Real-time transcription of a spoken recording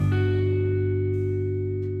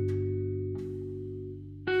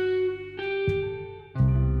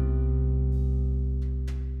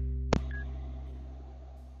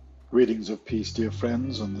Greetings of peace, dear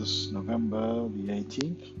friends, on this November the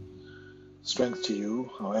 18th. Strength to you,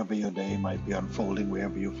 however your day might be unfolding,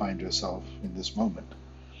 wherever you find yourself in this moment.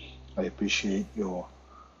 I appreciate your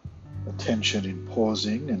attention in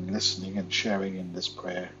pausing and listening and sharing in this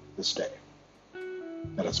prayer this day.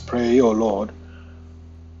 Let us pray. O Lord,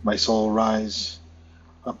 my soul rise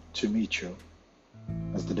up to meet you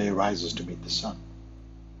as the day rises to meet the sun.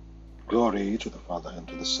 Glory to the Father, and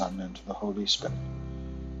to the Son, and to the Holy Spirit,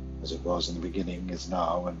 as it was in the beginning, is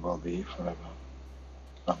now, and will be forever.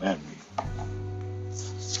 Amen.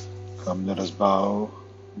 Come, let us bow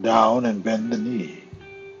down and bend the knee.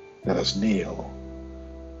 Let us kneel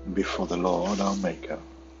before the Lord our Maker.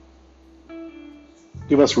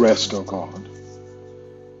 Give us rest, O God,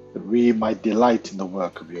 that we might delight in the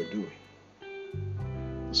work of your doing.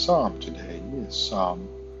 The psalm today is Psalm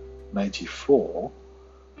 94,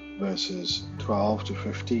 verses 12 to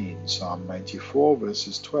 15. Psalm 94,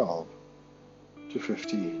 verses 12 to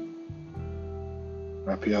 15.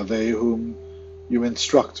 Happy are they whom you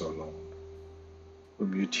instruct, O Lord,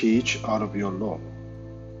 whom you teach out of your law,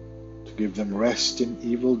 to give them rest in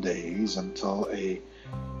evil days until a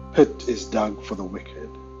pit is dug for the wicked.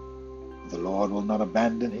 The Lord will not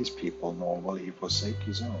abandon his people, nor will he forsake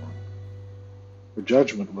his own. The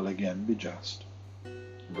judgment will again be just,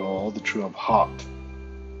 and all the true of heart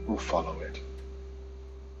will follow it.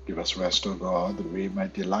 Give us rest, O God, that we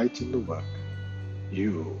might delight in the work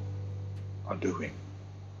you are doing.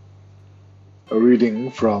 A reading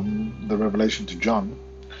from the Revelation to John,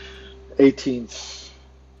 18th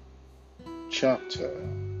chapter,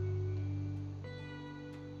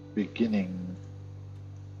 beginning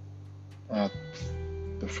at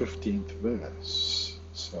the 15th verse.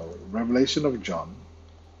 So, Revelation of John,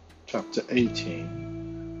 chapter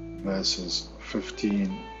 18, verses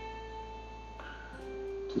 15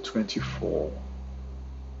 to 24.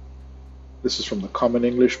 This is from the Common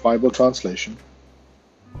English Bible Translation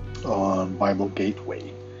on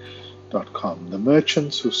BibleGateway.com. The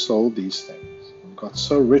merchants who sold these things and got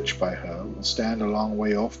so rich by her will stand a long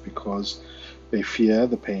way off because they fear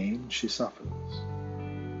the pain she suffers.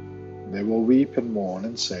 They will weep and mourn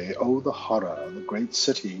and say, "Oh, the horror of the great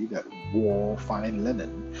city that wore fine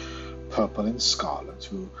linen, purple and scarlet,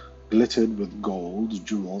 who glittered with gold,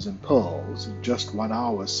 jewels, and pearls. In just 1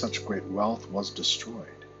 hour such great wealth was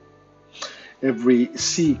destroyed. Every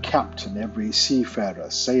sea captain, every seafarer,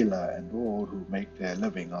 sailor, and all who make their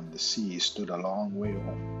living on the sea stood a long way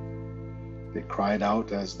off. They cried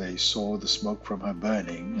out as they saw the smoke from her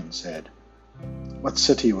burning and said, 'What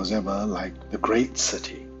city was ever like the great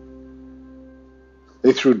city?'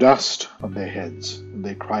 They threw dust on their heads, and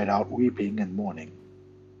they cried out weeping and mourning.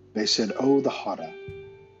 They said, 'Oh, the horror,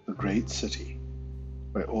 the great city,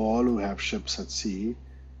 where all who have ships at sea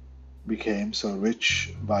became so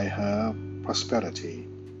rich by her prosperity.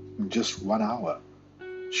 In just 1 hour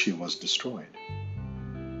she was destroyed.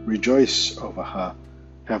 Rejoice over her,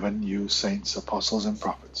 heaven, you saints, apostles, and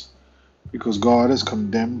prophets, because God has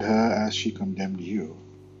condemned her as she condemned you.'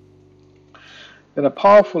 Then a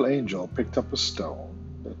powerful angel picked up a stone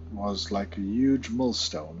that was like a huge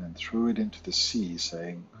millstone and threw it into the sea,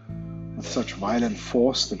 saying, 'With such violent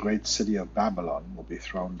force the great city of Babylon will be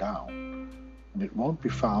thrown down, and it won't be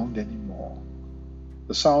found any more.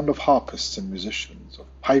 The sound of harpists and musicians,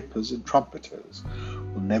 of pipers and trumpeters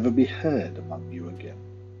will never be heard among you again.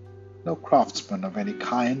 No craftsman of any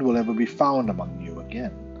kind will ever be found among you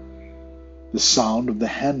again. The sound of the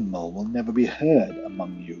handmill will never be heard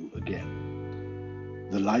among you again.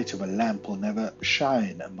 The light of a lamp will never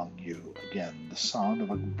shine among you again. The sound of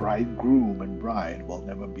a bridegroom and bride will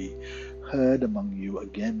never be heard among you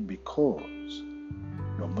again, because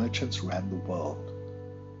your merchants ran the world,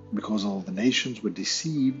 because all the nations were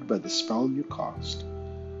deceived by the spell you cast,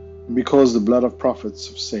 and because the blood of prophets,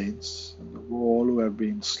 of saints, and of all who have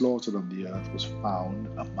been slaughtered on the earth was found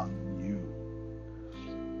among you.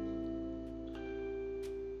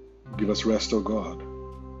 Give us rest, O God,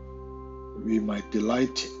 that we might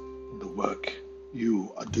delight in the work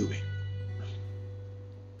you are doing."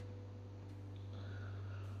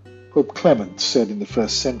 Pope Clement said in the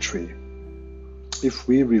 1st century, "If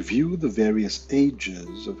we review the various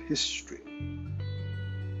ages of history,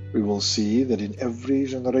 we will see that in every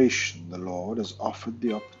generation the Lord has offered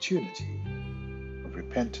the opportunity of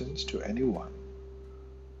repentance to any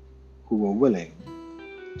who were willing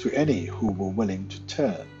to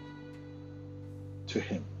turn to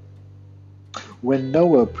him. When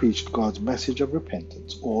Noah preached God's message of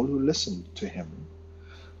repentance, all who listened to him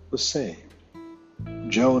were saved.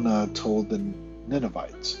 Jonah told the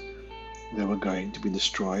Ninevites they were going to be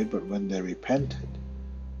destroyed, but when they repented,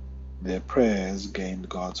 Their prayers gained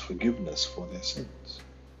God's forgiveness for their sins,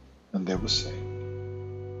 and they were saved,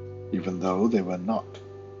 even though they were not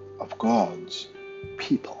of God's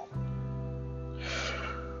people.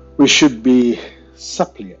 We should be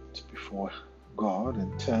suppliant before God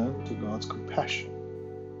and turn to God's compassion,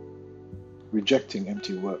 rejecting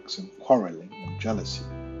empty works and quarreling and jealousy,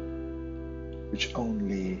 which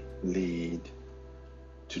only lead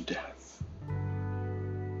to death.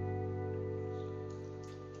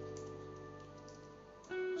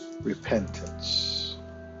 Repentance.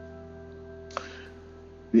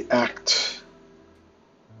 The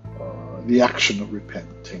action of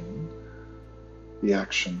repenting, the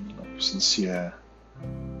action of sincere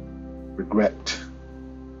regret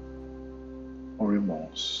or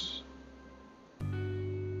remorse.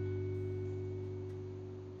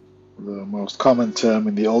 The most common term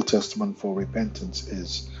in the Old Testament for repentance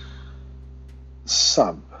is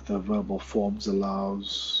sub. The verbal forms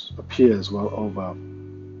appears well over,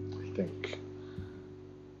 I think,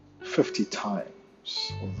 50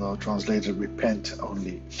 times, although translated repent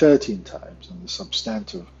only 13 times, and the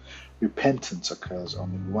substantive repentance occurs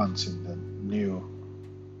only once in the New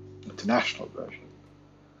International Version.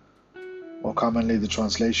 More commonly, the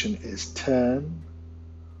translation is turn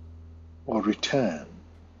or return,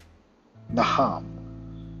 naham,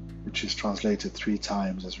 which is translated 3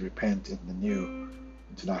 times as repent in the New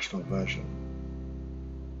International Version.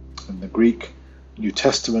 In the Greek New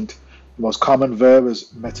Testament, the most common verb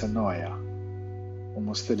is metanoia,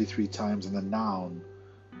 almost 33 times in the noun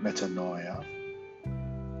metanoia,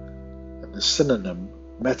 and the synonym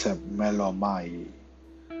metamelomai.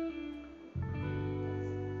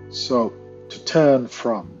 So, to turn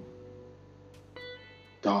from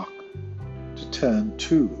dark, to turn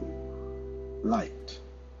to light.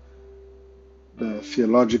 The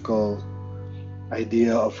theological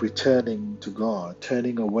idea of returning to God,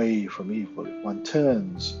 turning away from evil. One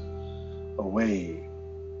turns away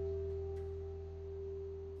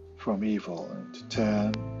from evil and to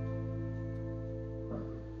turn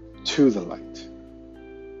to the light.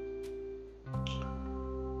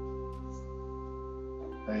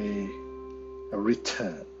 A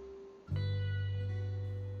return.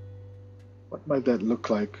 What might that look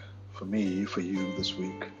like for me, for you this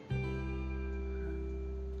week?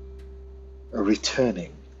 A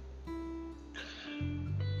returning.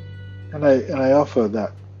 And I offer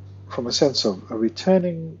that from a sense of a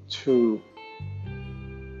returning to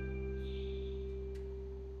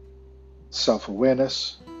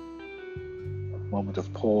self-awareness, a moment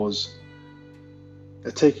of pause,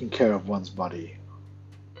 a taking care of one's body,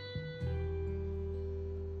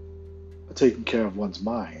 a taking care of one's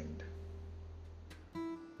mind,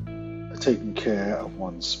 a taking care of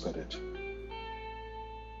one's spirit.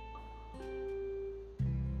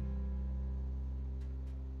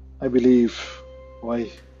 I believe why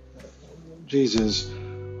Jesus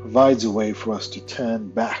provides a way for us to turn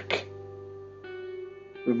back,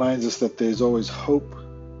 reminds us that there's always hope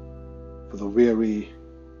for the weary,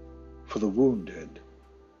 for the wounded,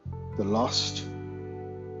 the lost,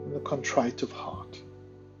 and the contrite of heart.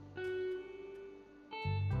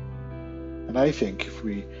 And I think if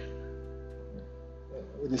it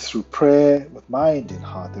is through prayer with mind and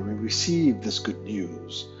heart that we receive this good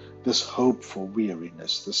news, this hope for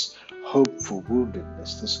weariness, this hope for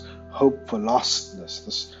woundedness, this hope for lostness,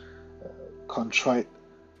 this contrite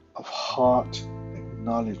of heart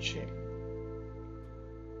acknowledging,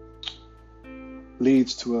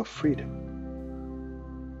 leads to a freedom.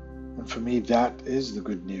 And for me, that is the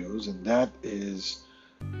good news, and that is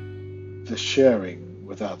the sharing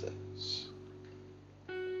with others.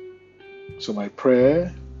 So my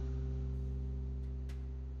prayer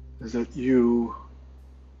is that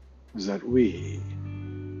we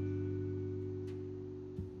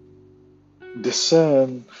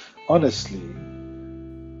discern honestly,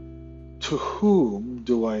 to whom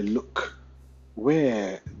do I look?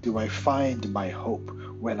 Where do I find my hope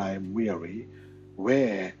when I am weary?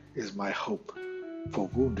 Where is my hope for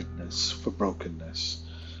woundedness, for brokenness?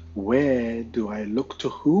 Where do I look? To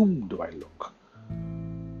whom do I look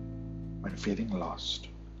when feeling lost?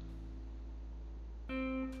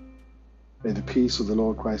 May the peace of the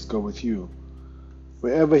Lord Christ go with you.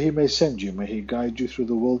 Wherever he may send you, may he guide you through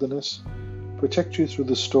the wilderness, protect you through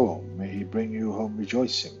the storm. May he bring you home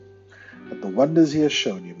rejoicing. At the wonders he has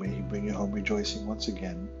shown you, may he bring you home rejoicing once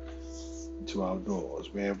again into our doors.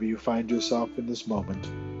 Wherever you find yourself in this moment,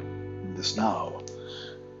 in this now,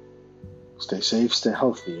 stay safe, stay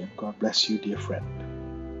healthy, and God bless you, dear friend.